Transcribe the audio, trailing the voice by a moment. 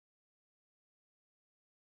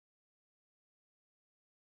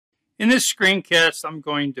In this screencast, I'm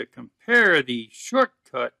going to compare the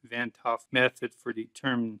shortcut Van 't Hoff method for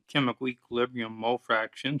determining chemical equilibrium mole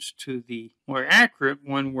fractions to the more accurate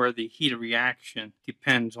one where the heat of reaction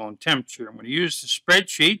depends on temperature. I'm going to use the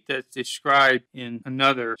spreadsheet that's described in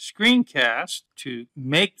another screencast to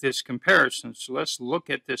make this comparison. So let's look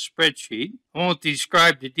at this spreadsheet. I won't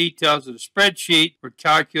describe the details of the spreadsheet. We're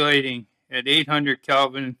calculating at 800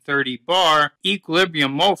 Kelvin and 30 bar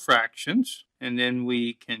equilibrium mole fractions. And then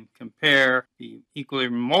we can compare the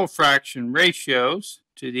equilibrium mole fraction ratios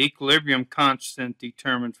to the equilibrium constant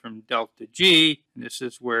determined from delta G. And this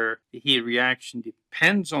is where the heat of reaction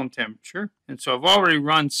depends on temperature. And so I've already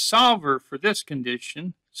run solver for this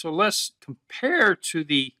condition. So let's compare to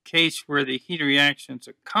the case where the heat of reaction is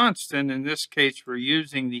a constant. In this case, we're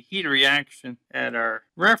using the heat of reaction at our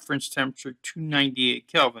reference temperature, 298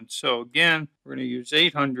 Kelvin. So again, we're going to use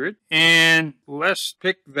 800. And let's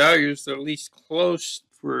pick values that are at least close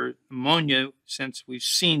for ammonia, since we've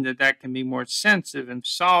seen that that can be more sensitive in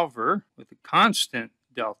solver with a constant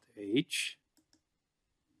delta H.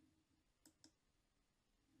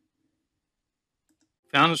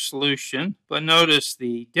 Found a solution, but notice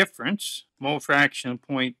the difference. Mole fraction of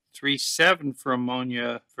 0.37 for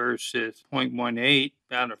ammonia versus 0.18,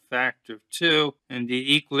 about a factor of 2. And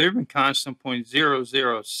the equilibrium constant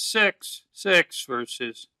 0.0066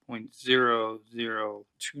 versus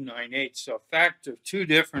 0.00298. So a factor of 2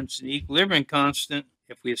 difference in equilibrium constant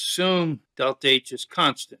if we assume delta H is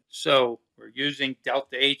constant. So we're using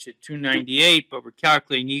delta H at 298, but we're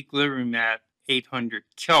calculating equilibrium at 800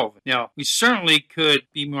 Kelvin. Now, we certainly could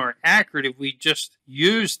be more accurate if we just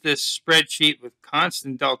used this spreadsheet with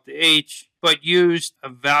constant delta H, but used a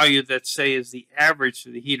value that, say, is the average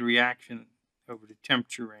of the heat of reaction over the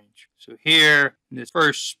temperature range. So here, in this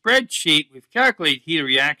first spreadsheet, we've calculated heat of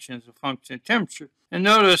reaction as a function of temperature. And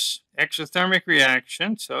notice exothermic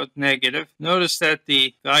reaction, so it's negative. Notice that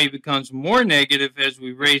the value becomes more negative as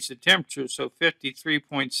we raise the temperature. So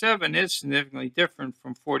 53.7 is significantly different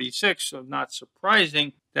from 46, so not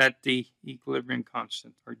surprising that the equilibrium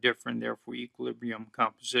constants are different, therefore equilibrium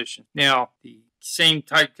composition. Now, the same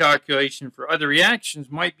type calculation for other reactions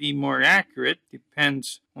might be more accurate.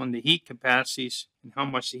 Depends on the heat capacities and how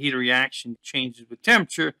much the heat of reaction changes with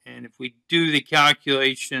temperature. And if we do the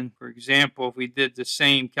calculation, for example, if we did the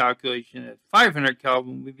same calculation at 500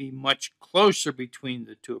 Kelvin, we'd be much closer between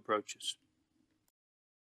the two approaches.